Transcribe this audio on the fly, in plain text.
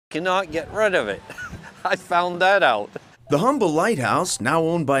Cannot get rid of it. I found that out. The humble lighthouse, now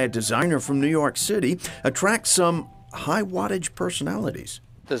owned by a designer from New York City, attracts some high-wattage personalities.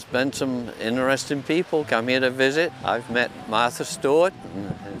 There's been some interesting people come here to visit. I've met Martha Stewart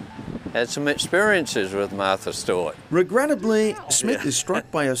and had some experiences with Martha Stewart. Regrettably, Smith is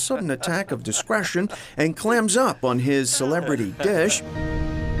struck by a sudden attack of discretion and clams up on his celebrity dish.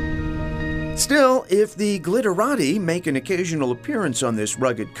 Still, if the glitterati make an occasional appearance on this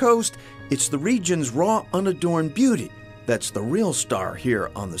rugged coast, it's the region's raw, unadorned beauty that's the real star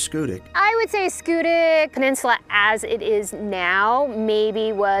here on the Schoodic. I would say Schoodic Peninsula as it is now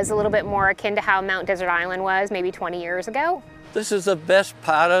maybe was a little bit more akin to how Mount Desert Island was maybe 20 years ago. This is the best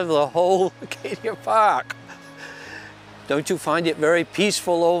part of the whole Acadia Park. Don't you find it very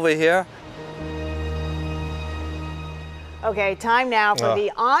peaceful over here? Okay, time now for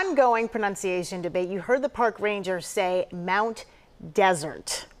the ongoing pronunciation debate. You heard the park ranger say Mount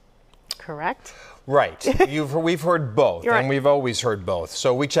Desert, correct? Right. We've heard both, You're and right. we've always heard both.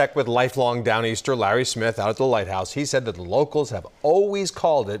 So we checked with lifelong Downeaster Larry Smith out at the lighthouse. He said that the locals have always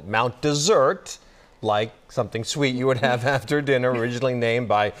called it Mount Dessert, like something sweet you would have after dinner, originally named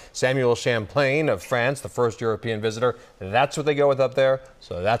by Samuel Champlain of France, the first European visitor. That's what they go with up there,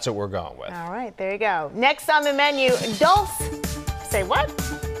 so that's what we're going with. All right, there you go. Next on the menu, dulse. Say what?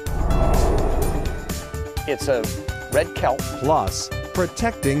 It's a red kelp. Plus,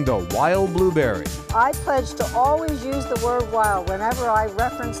 protecting the wild blueberry. I pledge to always use the word wild whenever I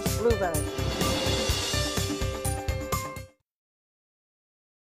reference blueberry.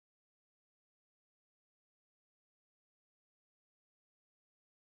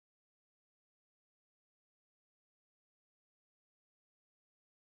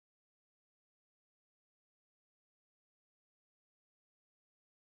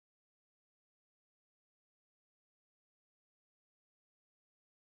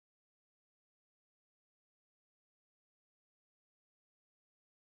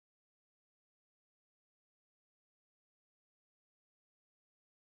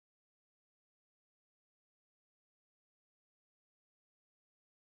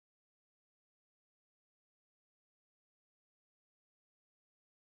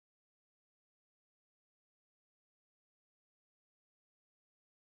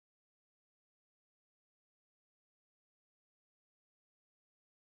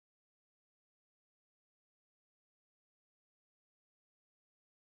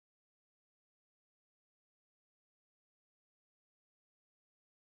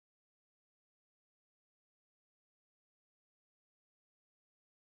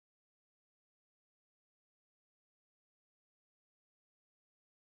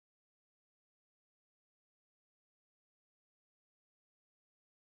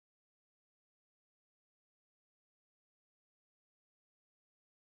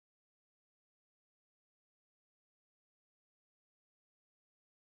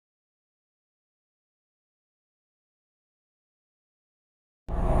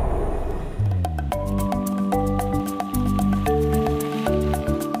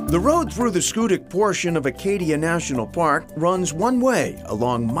 The road through the Schoodic portion of Acadia National Park runs one way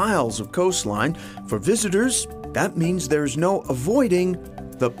along miles of coastline. For visitors, that means there's no avoiding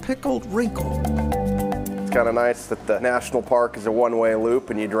the pickled wrinkle. It's kind of nice that the national park is a one-way loop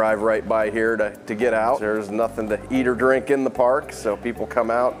and you drive right by here to get out. There's nothing to eat or drink in the park, so people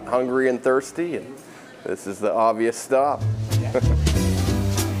come out hungry and thirsty, and this is the obvious stop.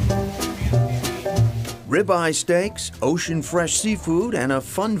 Ribeye steaks, ocean fresh seafood, and a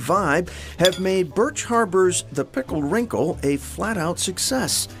fun vibe have made Birch Harbor's The Pickled Wrinkle a flat-out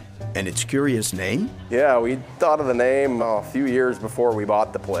success. And its curious name? Yeah, we thought of the name a few years before we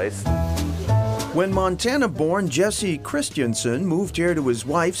bought the place. When Montana-born Jesse Christensen moved here to his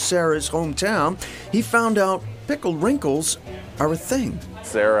wife Sarah's hometown, he found out pickled wrinkles are a thing.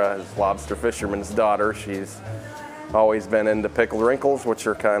 Sarah is a lobster fisherman's daughter. She's always been into pickled wrinkles, which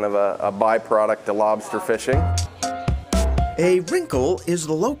are kind of a byproduct of lobster fishing. A wrinkle is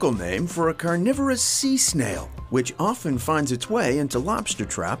the local name for a carnivorous sea snail, which often finds its way into lobster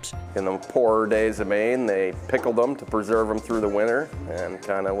traps. In the poorer days of Maine, they pickled them to preserve them through the winter, and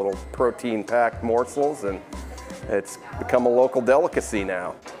kind of little protein-packed morsels, and it's become a local delicacy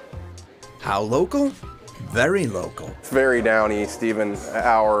now. How local? Very local. It's very down east, even an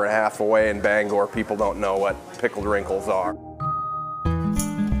hour and a half away in Bangor. People don't know what pickled wrinkles are.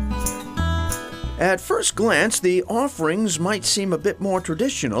 At first glance, the offerings might seem a bit more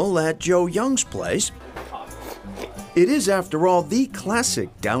traditional at Joe Young's place. It is, after all, the classic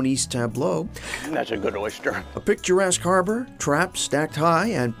Down East tableau. That's a good oyster. A picturesque harbor, traps stacked high,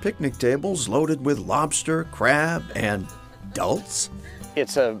 and picnic tables loaded with lobster, crab, and dulse.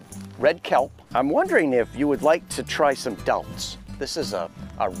 It's a red kelp. I'm wondering if you would like to try some dulse. This is a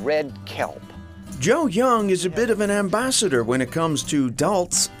red kelp. Joe Young is a bit of an ambassador when it comes to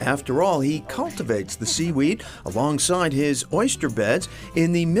dulse. After all, he cultivates the seaweed alongside his oyster beds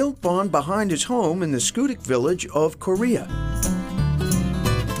in the milk pond behind his home in the Schoodic village of Korea.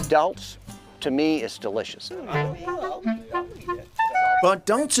 Dulse, to me, is delicious. But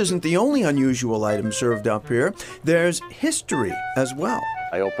dulse isn't the only unusual item served up here. There's history as well.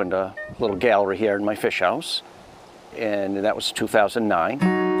 I opened a little gallery here in my fish house, and that was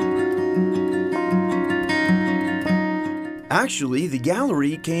 2009. Actually, the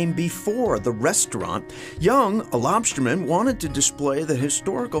gallery came before the restaurant. Young, a lobsterman, wanted to display the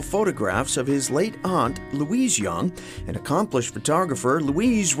historical photographs of his late aunt, Louise Young. An accomplished photographer,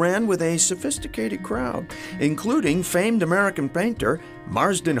 Louise ran with a sophisticated crowd, including famed American painter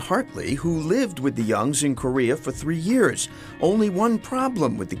Marsden Hartley, who lived with the Youngs in Korea for 3 years. Only one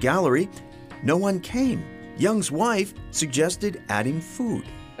problem with the gallery: no one came. Young's wife suggested adding food.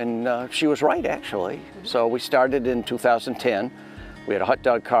 And she was right, actually. So we started in 2010. We had a hot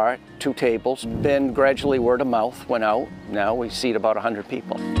dog cart, 2 tables. Then gradually word of mouth went out. Now we seat about 100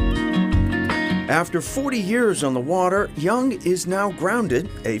 people. After 40 years on the water, Young is now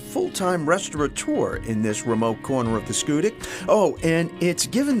grounded, a full-time restaurateur in this remote corner of the Schoodic. Oh, and it's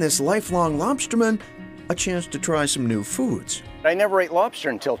given this lifelong lobsterman a chance to try some new foods. I never ate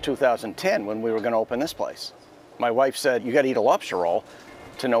lobster until 2010 when we were going to open this place. My wife said, you got to eat a lobster roll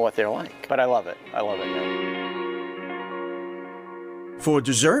to know what they're like. But I love it. I love it now. For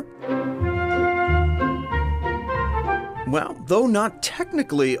dessert? Well, though not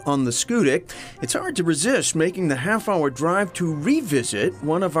technically on the Schoodic, it's hard to resist making the half-hour drive to revisit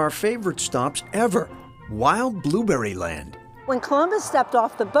one of our favorite stops ever, Wild Blueberry Land. When Columbus stepped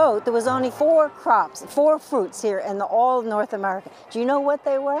off the boat, there was only 4 crops, 4 fruits here in all of North America. Do you know what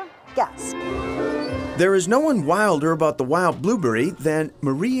they were? Guess. There is no one wilder about the wild blueberry than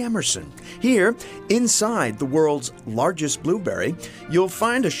Marie Emerson. Here, inside the world's largest blueberry, you'll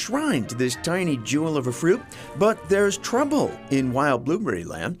find a shrine to this tiny jewel of a fruit, but there's trouble in Wild Blueberry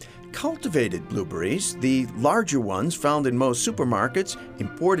Land. Cultivated blueberries, the larger ones found in most supermarkets,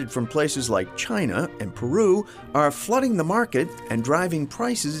 imported from places like China and Peru, are flooding the market and driving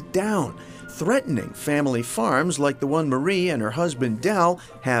prices down, threatening family farms like the one Marie and her husband Dell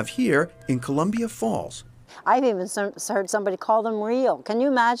have here in Columbia Falls. I've even heard somebody call them real. Can you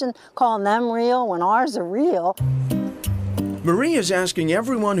imagine calling them real when ours are real? Marie is asking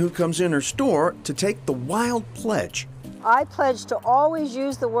everyone who comes in her store to take the Wild Pledge. I pledge to always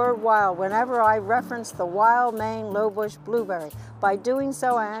use the word wild whenever I reference the wild Maine lowbush blueberry. By doing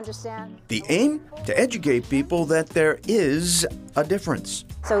so, I understand. The aim? To educate people that there is a difference.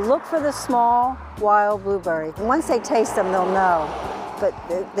 So look for the small wild blueberry. And once they taste them, they'll know. But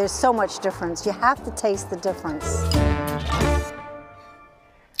there's so much difference. You have to taste the difference.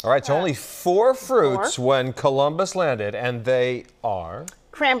 All right, so only 4 fruits when Columbus landed, and they are?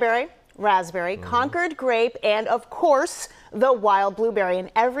 Cranberry, raspberry, Concord grape, and of course, the wild blueberry. And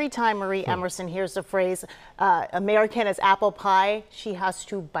every time Marie Emerson hears the phrase, American is apple pie, she has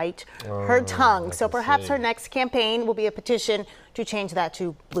to bite her tongue. So perhaps her next campaign will be a petition to change that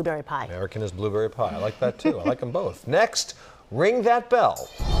to blueberry pie. American is blueberry pie. I like that too. I like them both. Next, ring that bell.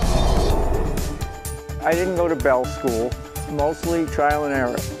 I didn't go to bell school, mostly trial and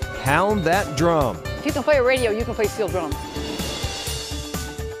error. Pound that drum. If you can play a radio, you can play steel drums.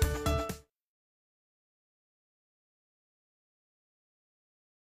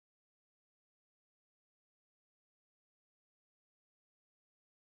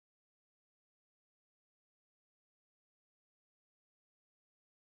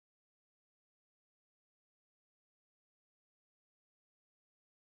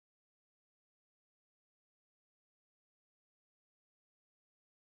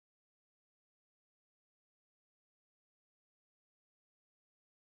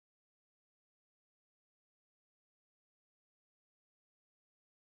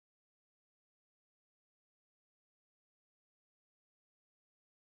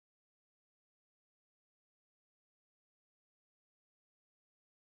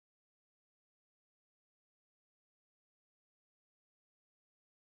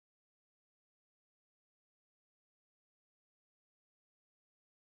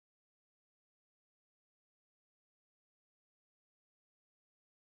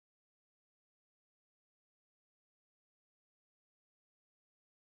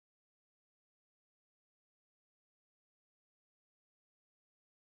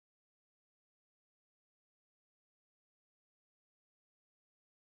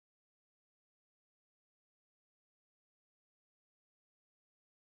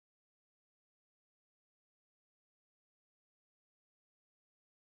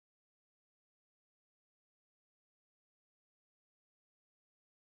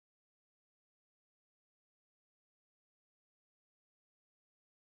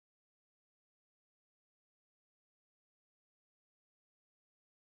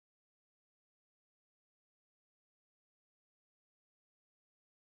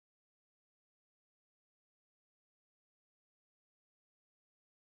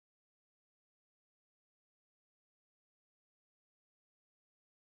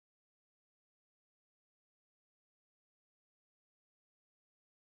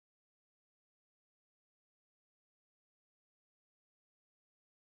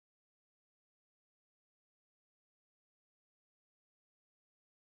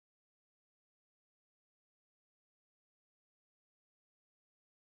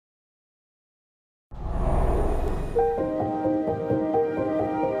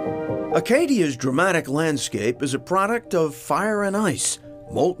 Acadia's dramatic landscape is a product of fire and ice.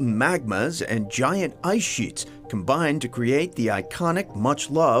 Molten magmas and giant ice sheets combine to create the iconic,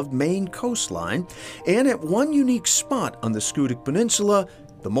 much-loved Maine coastline. And at one unique spot on the Schoodic Peninsula,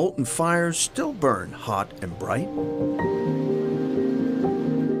 the molten fires still burn hot and bright.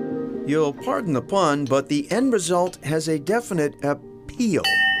 You'll pardon the pun, but the end result has a definite appeal.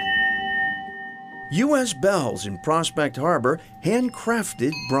 U.S. Bells in Prospect Harbor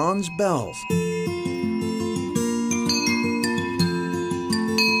handcrafted bronze bells.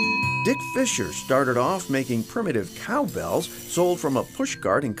 Dick Fisher started off making primitive cowbells sold from a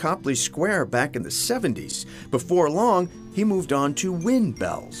pushcart in Copley Square back in the 70s. Before long, he moved on to wind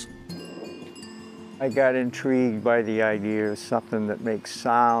bells. I got intrigued by the idea of something that makes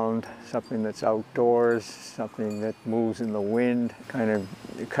sound, something that's outdoors, something that moves in the wind, kind of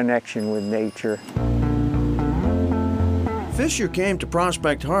a connection with nature. Fisher came to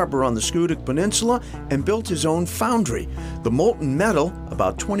Prospect Harbor on the Schoodic Peninsula and built his own foundry. The molten metal,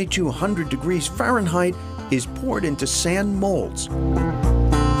 about 2,200 degrees Fahrenheit, is poured into sand molds.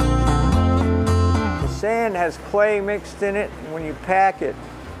 The sand has clay mixed in it, and when you pack it,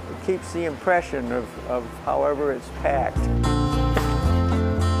 it keeps the impression of however it's packed.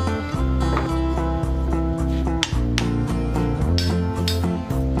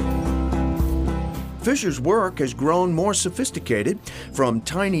 Fisher's work has grown more sophisticated, from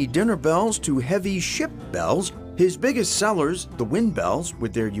tiny dinner bells to heavy ship bells. His biggest sellers, the wind bells,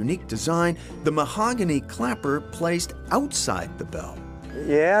 with their unique design, the mahogany clapper placed outside the bell.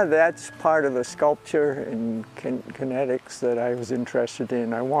 Yeah, that's part of the sculpture and kinetics that I was interested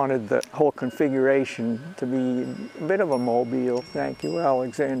in. I wanted the whole configuration to be a bit of a mobile. Thank you,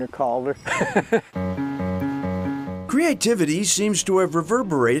 Alexander Calder. Creativity seems to have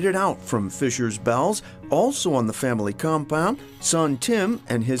reverberated out from Fisher's bells. Also on the family compound, son Tim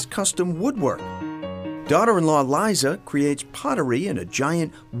and his custom woodwork. Daughter-in-law Liza creates pottery in a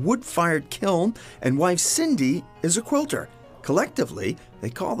giant wood-fired kiln, and wife Cindy is a quilter. Collectively, they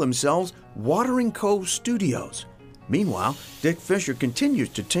call themselves Watering Cove Studios. Meanwhile, Dick Fisher continues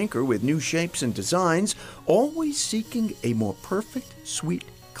to tinker with new shapes and designs, always seeking a more perfect, sweet,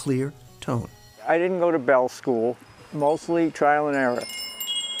 clear tone. I didn't go to bell school, mostly trial and error.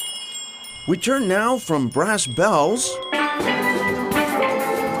 We turn now from brass bells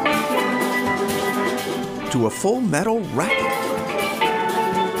to a full metal racket.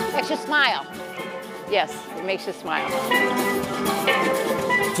 Makes you smile. Yes, it makes you smile.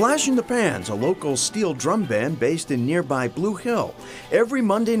 Flash in the Pans, a local steel drum band based in nearby Blue Hill. Every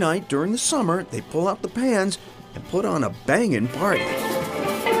Monday night during the summer, they pull out the pans and put on a bangin' party.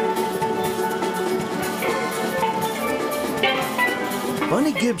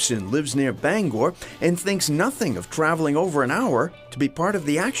 Bunny Gibson lives near Bangor and thinks nothing of traveling over an hour to be part of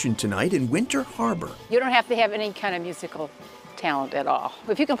the action tonight in Winter Harbor. You don't have to have any kind of musical talent at all.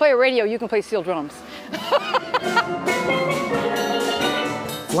 If you can play a radio, you can play steel drums.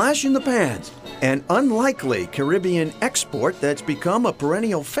 Flash in the Pans, an unlikely Caribbean export that's become a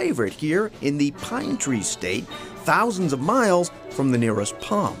perennial favorite here in the Pine Tree State, thousands of miles from the nearest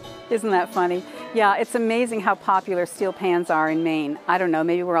palm. Isn't that funny? Yeah, it's amazing how popular steel pans are in Maine. I don't know,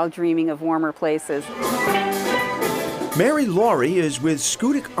 maybe we're all dreaming of warmer places. Mary Laurie is with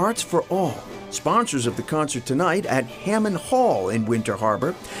Schoodic Arts for All, sponsors of the concert tonight at Hammond Hall in Winter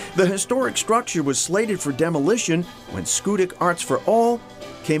Harbor. The historic structure was slated for demolition when Schoodic Arts for All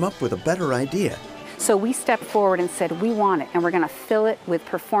came up with a better idea. So we stepped forward and said, we want it, and we're going to fill it with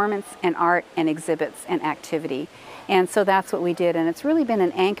performance and art and exhibits and activity. And so that's what we did, and it's really been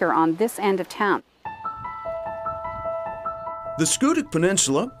an anchor on this end of town. The Schoodic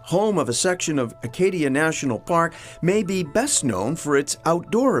Peninsula, home of a section of Acadia National Park, may be best known for its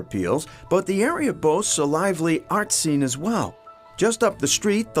outdoor appeals, but the area boasts a lively art scene as well. Just up the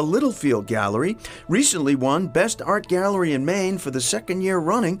street, the Littlefield Gallery recently won Best Art Gallery in Maine for the second year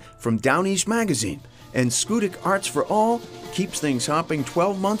running from Down East Magazine. And Schoodic Arts for All keeps things hopping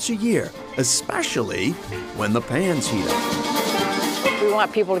 12 months a year, especially when the pans heat up. We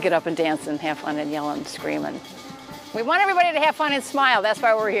want people to get up and dance and have fun and yell and scream. And we want everybody to have fun and smile. That's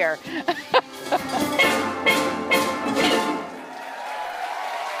why we're here.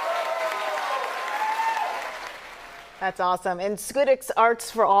 That's awesome. And Schoodic Arts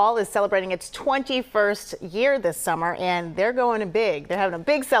for All is celebrating its 21st year this summer, and they're going big. They're having a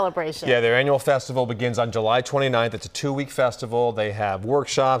big celebration. Yeah, their annual festival begins on July 29th. It's a 2-week festival. They have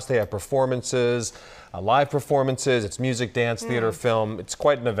workshops, they have performances, live performances. It's music, dance, theater, film. It's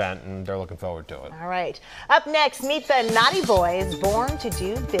quite an event, and they're looking forward to it. All right. Up next, meet the Naughty Boys, born to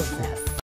do business.